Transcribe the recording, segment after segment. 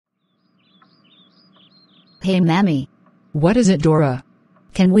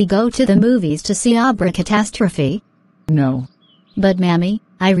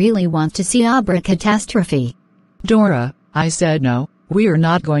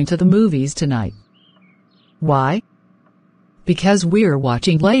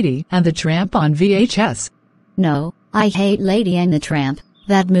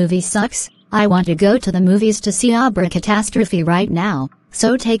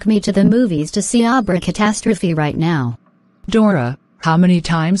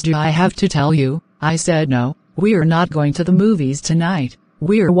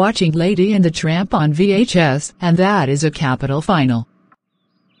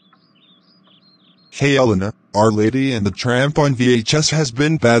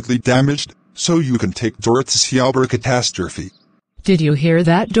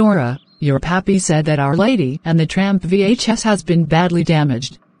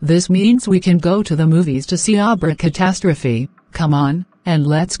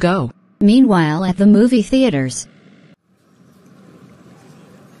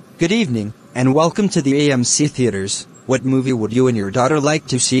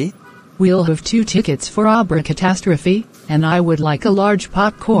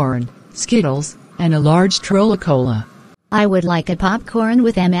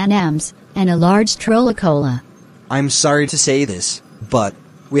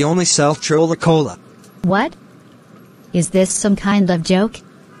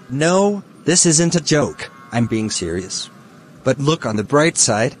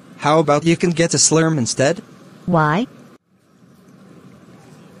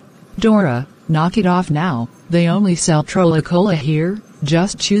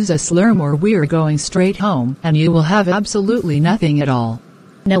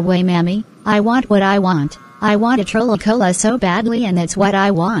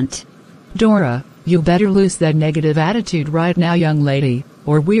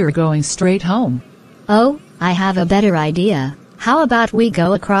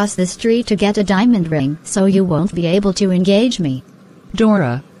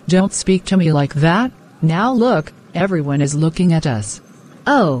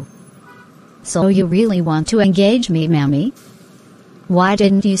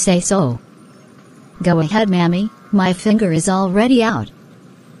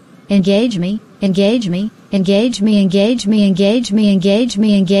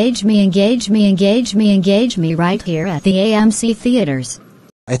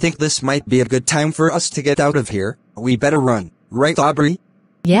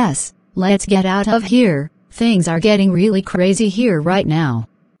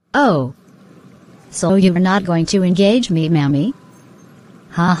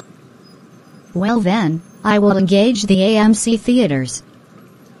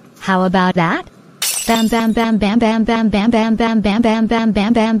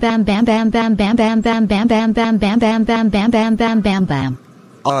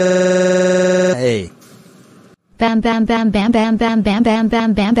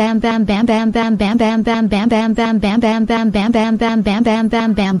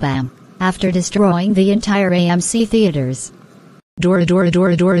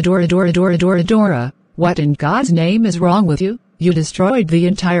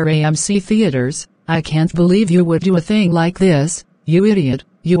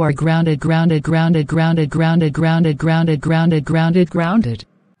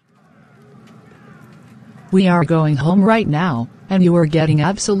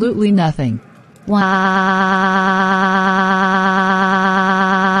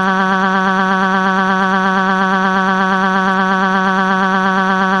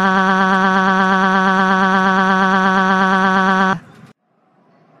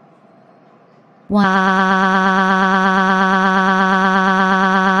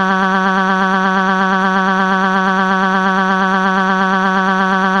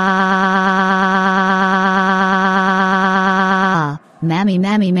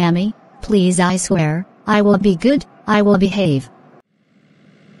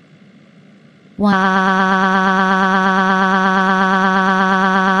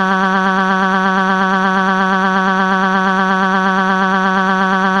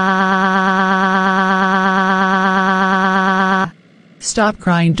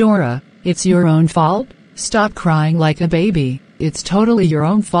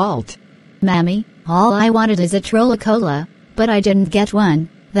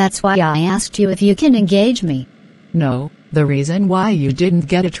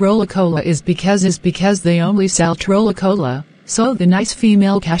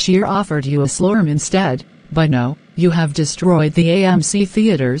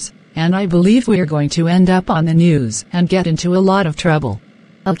and I believe we're going to end up on the news and get into a lot of trouble.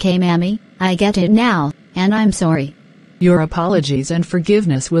 Okay, Mammy, I get it now, and I'm sorry. Your apologies and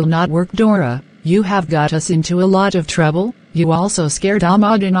forgiveness will not work, Dora. You have got us into a lot of trouble. You also scared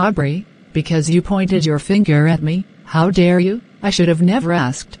Ahmad and Aubrey, because you pointed your finger at me. How dare you? I should have never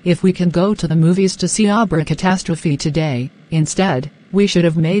asked if we can go to the movies to see Abra Catastrophe today. Instead, we should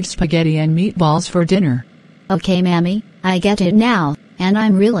have made spaghetti and meatballs for dinner. Okay, Mammy, I get it now, and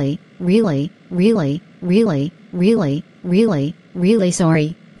I'm really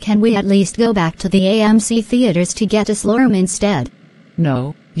sorry. Can we at least go back to the AMC theaters to get a Slurm instead?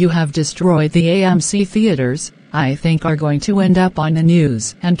 No, you have destroyed the AMC theaters. I think are going to end up on the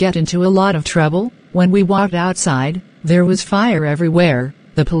news and get into a lot of trouble. When we walked outside, there was fire everywhere.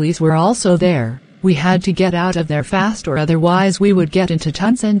 The police were also there. We had to get out of there fast or otherwise we would get into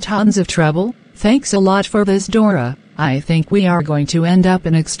tons and tons of trouble. Thanks a lot for this, Dora. I think we are going to end up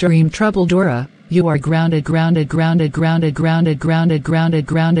in extreme trouble, Dora. You are grounded for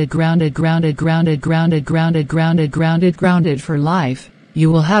life.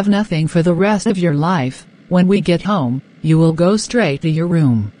 You will have nothing for the rest of your life. When we get home, you will go straight to your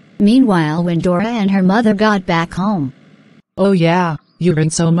room. Meanwhile, when Dora and her mother got back home. Oh yeah, you're in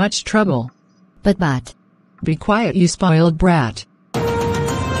so much trouble. But. Be quiet, you spoiled brat.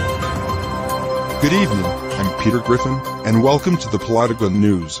 Good evening, I'm Peter Griffin, and welcome to the Political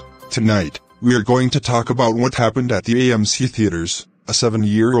News. Tonight, we are going to talk about what happened at the AMC theaters. A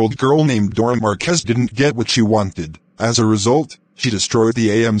 7-year-old girl named Dora Márquez didn't get what she wanted. As a result, she destroyed the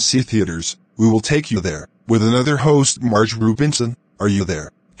AMC theaters. We will take you there, with another host, Marge Rubinson. Are you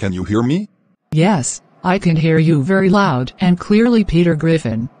there? Can you hear me? Yes, I can hear you very loud and clearly, Peter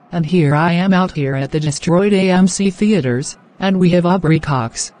Griffin. And here I am out here at the destroyed AMC theaters, and we have Aubrey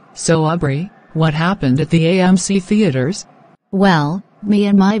Cox. So Aubrey, what happened at the AMC theaters? Well, me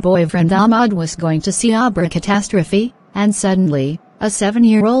and my boyfriend Ahmad was going to see Abra Catastrophe, and suddenly, a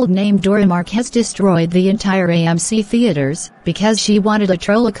 7-year-old named Dora Márquez destroyed the entire AMC theaters because she wanted a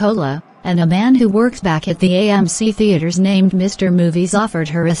Trolla-Cola, and a man who works back at the AMC theaters named Mr. Movies offered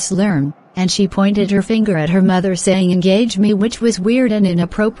her a Slurm, and she pointed her finger at her mother saying engage me, which was weird and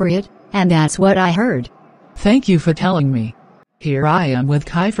inappropriate, and that's what I heard. Thank you for telling me. Here I am with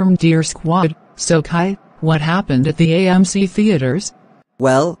Kai from Deer Squad. So Kai, what happened at the AMC theaters?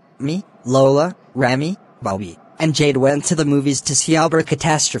 Well, me, Lola, Rami, Bobby, and Jade went to the movies to see Abra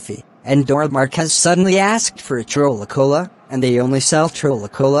Catastrophe, and Dora Márquez suddenly asked for a Trolla-Cola, and they only sell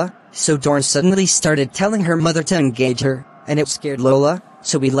Trolla-Cola, so Dora suddenly started telling her mother to engage her, and it scared Lola,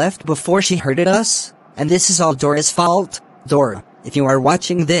 so we left before she hurted us, and this is all Dora's fault. Dora, if you are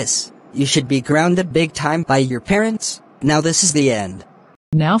watching this, you should be grounded big time by your parents. Now this is the end.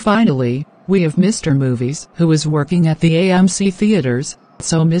 Now finally, we have Mr. Movies, who is working at the AMC theaters.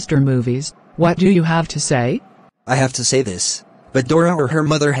 So Mr. Movies, what do you have to say? I have to say this, but Dora or her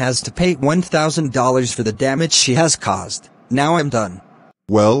mother has to pay $1,000 for the damage she has caused. Now I'm done.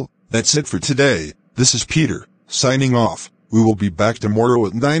 Well, that's it for today. This is Peter, signing off. We will be back tomorrow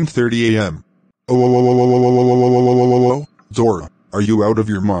at 9:30 a.m. Oh, Dora, are you out of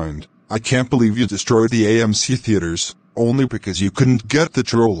your mind? I can't believe you destroyed the AMC theaters, only because you couldn't get the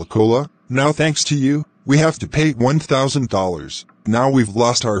Trolla-Cola. Now thanks to you, we have to pay $1,000. Now we've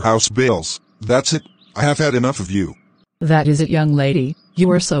lost our house bills. That's it. I have had enough of you. That is it, young lady.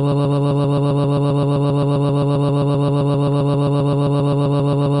 You are so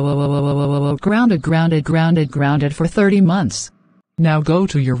grounded for 30 months. Now go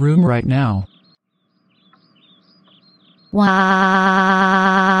to your room right now. Wow.